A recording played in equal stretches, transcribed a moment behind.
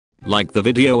Like the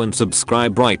video and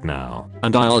subscribe right now,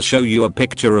 and I'll show you a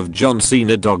picture of John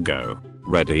Cena doggo.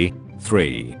 Ready?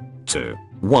 3, 2,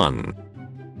 1.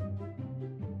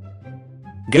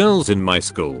 Girls in my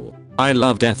school. I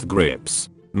love death grips.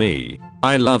 Me.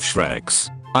 I love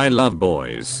Shreks. I love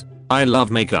boys. I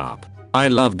love makeup. I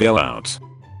love go out.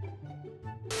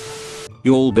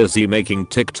 You're busy making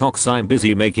TikToks, I'm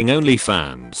busy making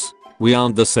OnlyFans. We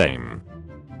aren't the same.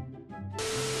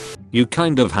 You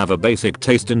kind of have a basic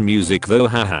taste in music though,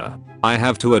 haha. I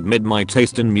have to admit my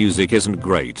taste in music isn't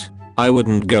great. I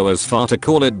wouldn't go as far to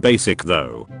call it basic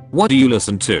though. What do you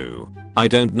listen to? I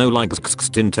don't know, like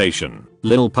XXXTentacion,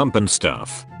 Lil Pump and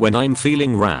stuff when I'm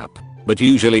feeling rap, but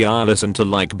usually I listen to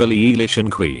like Billie Eilish and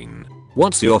Queen.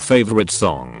 What's your favorite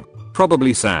song?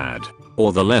 Probably Sad,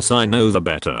 or The Less I Know the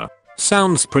Better.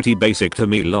 Sounds pretty basic to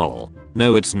me, lol.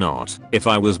 No, it's not. If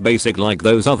I was basic like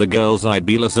those other girls, I'd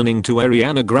be listening to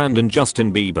Ariana Grande and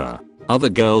Justin Bieber. Other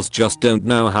girls just don't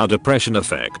know how depression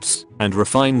affects and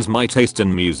refines my taste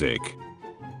in music.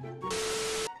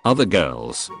 Other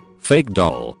girls. Fake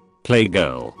doll.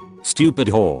 Playgirl. Stupid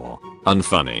whore.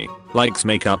 Unfunny. Likes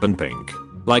makeup and pink.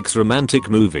 Likes romantic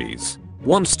movies.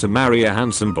 Wants to marry a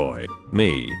handsome boy.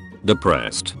 Me.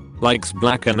 Depressed. Likes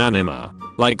black and anima.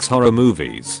 Likes horror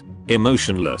movies.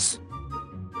 Emotionless.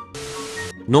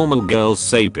 Normal girls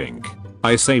say pink.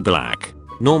 I say black.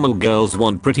 Normal girls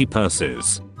want pretty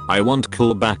purses. I want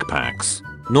cool backpacks.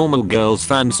 Normal girls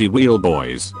fancy real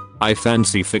boys. I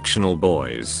fancy fictional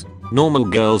boys. Normal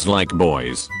girls like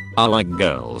boys. I like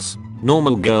girls.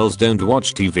 Normal girls don't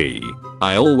watch TV.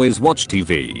 I always watch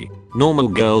TV. Normal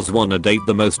girls wanna date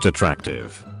the most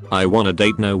attractive. I wanna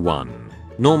date no one.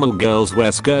 Normal girls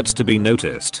wear skirts to be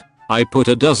noticed. I put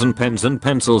a dozen pens and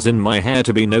pencils in my hair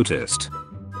to be noticed.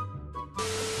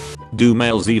 Do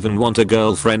males even want a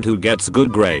girlfriend who gets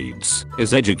good grades,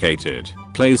 is educated,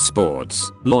 plays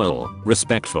sports, loyal,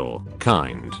 respectful,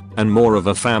 kind, and more of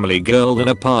a family girl than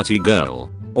a party girl?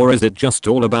 Or is it just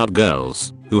all about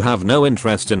girls who have no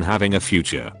interest in having a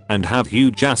future and have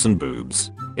huge ass and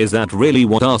boobs? Is that really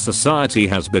what our society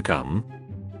has become?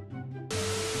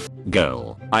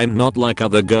 Girl, I'm not like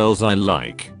other girls, I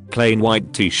like plain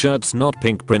white t-shirts, not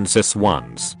pink princess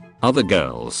ones. Other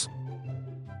girls.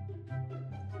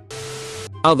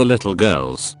 Other little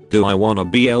girls, do I wanna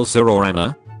be Elsa or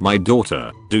Anna? My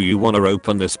daughter, do you wanna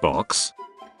open this box?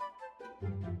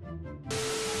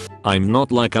 I'm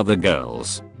not like other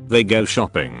girls. They go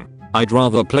shopping. I'd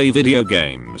rather play video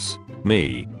games.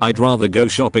 Me, I'd rather go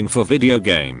shopping for video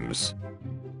games.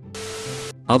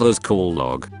 Others call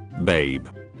log, babe,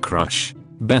 crush,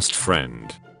 best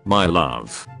friend, my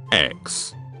love,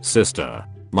 ex, sister.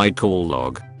 My call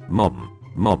log,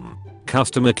 mom,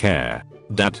 customer care,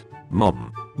 dad,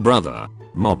 mom, brother,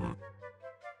 mom.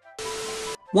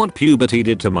 What puberty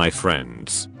did to my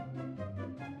friends?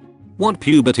 What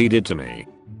puberty did to me?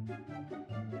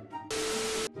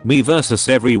 Me versus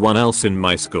everyone else in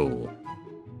my school.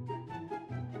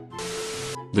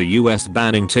 The US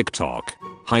banning TikTok.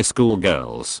 High school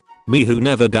girls. Me who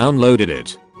never downloaded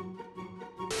it.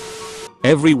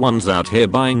 Everyone's out here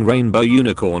buying rainbow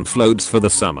unicorn floats for the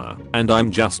summer, and I'm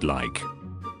just like.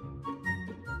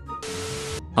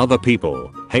 Other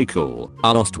people, hey cool,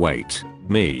 I lost weight.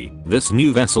 Me, this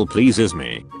new vessel pleases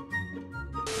me.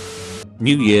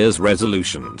 New Year's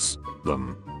resolutions.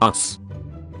 Them, us.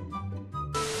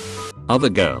 Other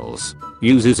girls,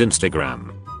 uses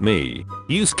Instagram. Me,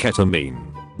 use ketamine.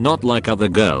 Not like other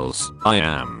girls, I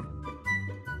am.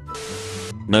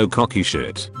 No cocky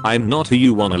shit, I'm not who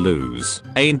you wanna lose.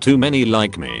 Ain't too many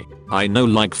like me. I know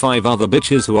like 5 other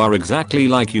bitches who are exactly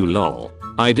like you, lol.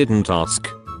 I didn't ask.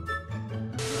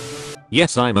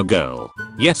 Yes, I'm a girl.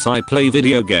 Yes, I play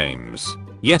video games.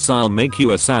 Yes, I'll make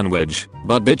you a sandwich,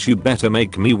 but bitch you better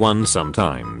make me one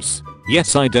sometimes.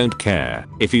 Yes, I don't care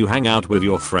if you hang out with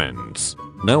your friends.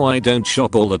 No, I don't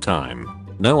shop all the time.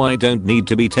 No, I don't need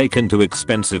to be taken to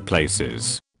expensive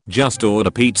places. Just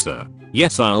order pizza.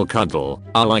 Yes, I'll cuddle.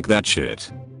 I like that shit.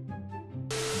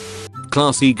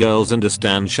 Classy girls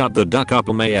understand shut the duck up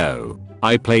mayo.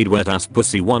 I played wet ass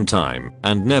pussy one time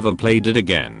and never played it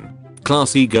again.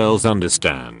 Classy girls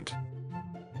understand.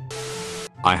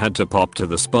 I had to pop to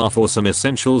the spa for some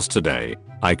essentials today.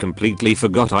 I completely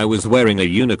forgot I was wearing a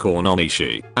unicorn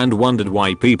onishi and wondered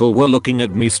why people were looking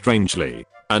at me strangely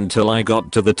until I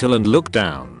got to the till and looked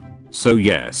down. So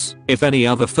yes, if any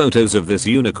other photos of this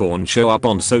unicorn show up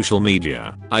on social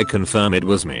media, I confirm it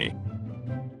was me.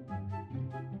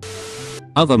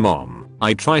 Other mom,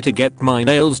 I try to get my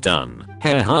nails done,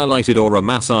 hair highlighted or a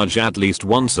massage at least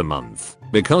once a month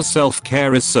because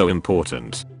self-care is so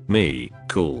important. Me,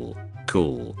 cool.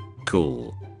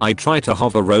 I try to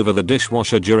hover over the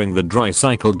dishwasher during the dry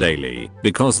cycle daily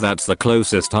because that's the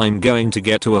closest I'm going to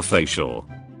get to a facial.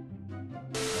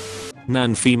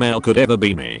 Nan female could ever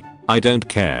be me. I don't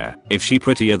care if she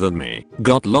prettier than me,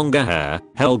 got longer hair,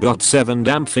 hell got 7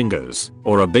 damn fingers,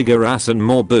 or a bigger ass and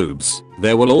more boobs.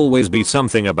 There will always be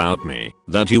something about me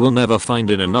that you will never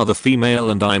find in another female,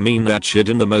 and I mean that shit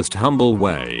in the most humble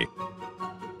way.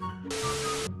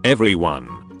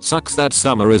 Everyone sucks that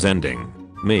summer is ending.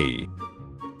 Me.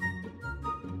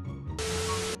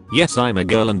 Yes, I'm a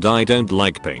girl and I don't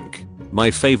like pink. My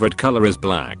favorite color is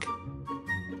black.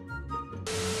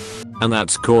 And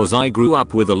that's cause I grew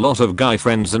up with a lot of guy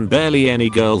friends and barely any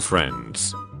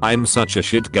girlfriends. I'm such a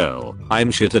shit girl.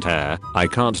 I'm shit at hair. I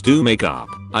can't do makeup.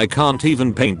 I can't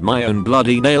even paint my own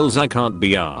bloody nails. I can't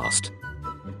be arsed.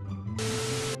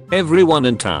 Everyone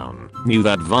in town knew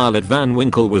that Violet Van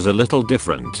Winkle was a little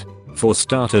different. For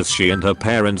starters, she and her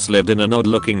parents lived in an odd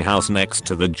looking house next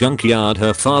to the junkyard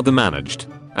her father managed.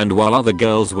 And while other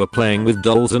girls were playing with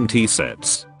dolls and tea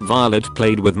sets, Violet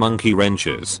played with monkey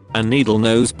wrenches and needle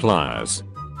nose pliers.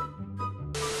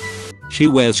 She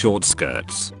wears short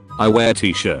skirts. I wear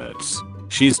t-shirts.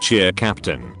 She's cheer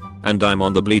captain. And I'm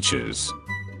on the bleachers.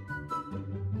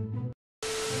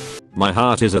 My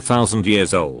heart is 1,000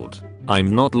 years old.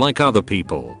 I'm not like other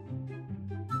people.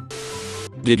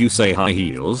 Did you say high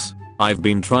heels? I've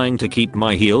been trying to keep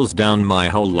my heels down my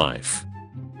whole life.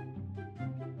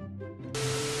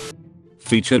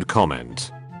 Featured comment.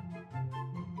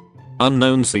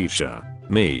 Unknown Sisha.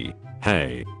 Me.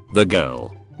 Hey. The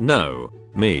girl. No.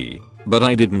 Me. But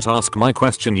I didn't ask my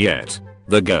question yet.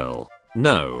 The girl.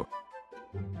 No.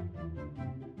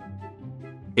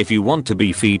 If you want to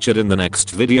be featured in the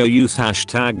next video, use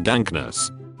hashtag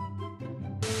dankness.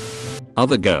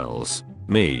 Other girls.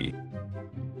 Me.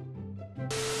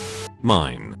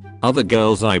 Mine. Other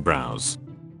girls' eyebrows.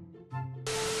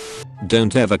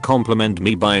 Don't ever compliment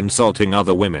me by insulting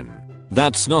other women.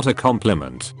 That's not a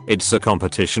compliment. It's a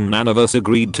competition none of us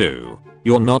agreed to.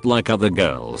 You're not like other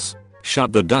girls.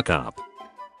 Shut the duck up.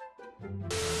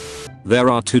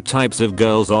 There are 2 types of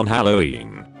girls on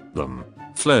Halloween. Them.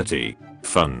 Flirty.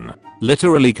 Fun.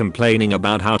 Literally complaining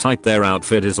about how tight their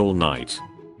outfit is all night.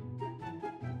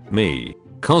 Me.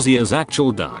 Cozy as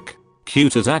actual duck.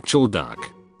 Cute as actual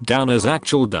duck. Down as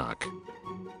actual duck.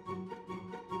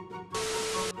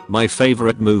 My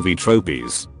favorite movie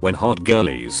tropes: when hot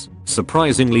girlies,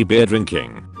 surprisingly beer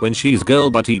drinking, when she's girl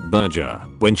but eat burger,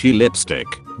 when she lipstick,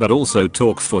 but also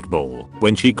talk football,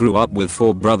 when she grew up with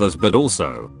 4 brothers but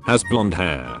also has blonde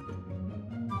hair.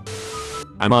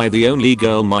 Am I the only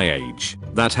girl my age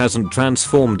that hasn't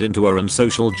transformed into a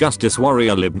social justice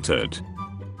warrior limited?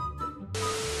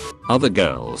 Other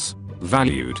girls.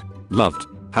 Valued. Loved.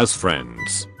 Has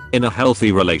friends. In a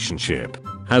healthy relationship.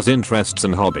 Has interests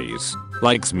and hobbies.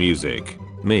 Likes music.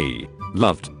 Me.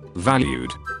 Loved.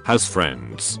 Valued. Has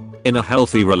friends. In a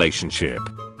healthy relationship.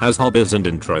 Has hobbies and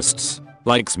interests.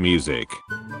 Likes music.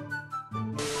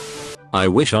 I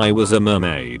wish I was a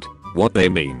mermaid. What they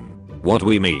mean. What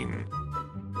we mean.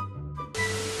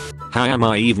 How am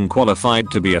I even qualified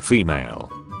to be a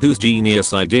female? Whose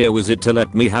genius idea was it to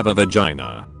let me have a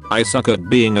vagina? I suck at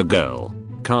being a girl.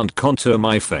 Can't contour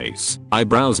my face.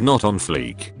 Eyebrows not on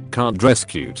fleek. Can't dress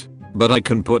cute. But I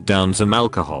can put down some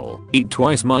alcohol, eat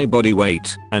twice my body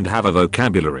weight, and have a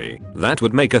vocabulary that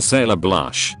would make a sailor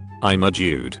blush. I'm a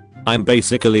dude. I'm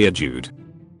basically a dude.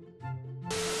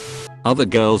 Other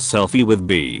girls selfie with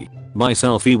B. My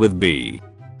selfie with B.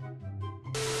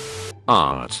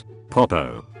 Art.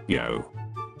 Popo. Yo.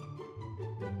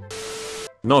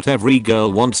 Not every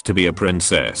girl wants to be a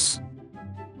princess.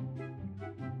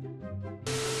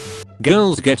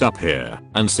 Girls get up here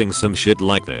and sing some shit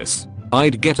like this.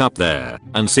 I'd get up there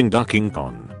and sing Ducking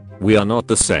Con. We are not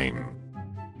the same.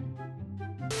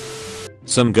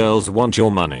 Some girls want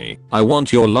your money. I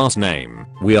want your last name.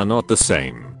 We are not the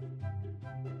same.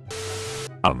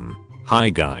 Hi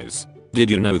guys. Did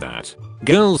you know that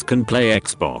girls can play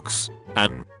Xbox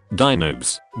and die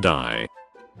noobs die?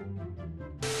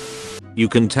 You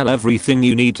can tell everything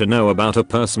you need to know about a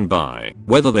person by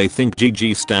whether they think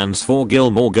GG stands for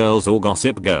Gilmore Girls or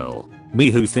Gossip Girl. Me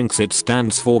who thinks it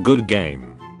stands for good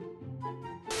game.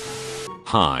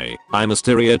 Hi, I'm a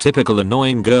stereotypical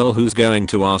annoying girl who's going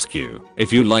to ask you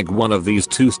if you like one of these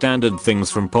 2 standard things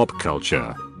from pop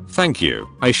culture. Thank you.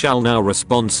 I shall now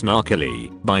respond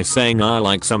snarkily by saying I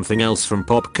like something else from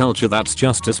pop culture that's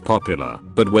just as popular,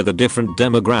 but with a different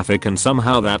demographic, and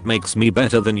somehow that makes me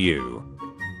better than you.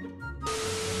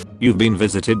 You've been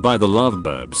visited by the love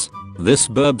burbs. This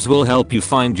burbs will help you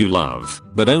find you love,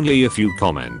 but only if you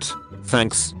comment.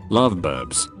 Thanks, love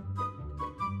burbs.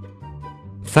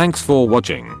 Thanks for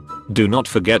watching. Do not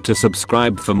forget to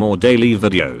subscribe for more daily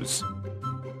videos.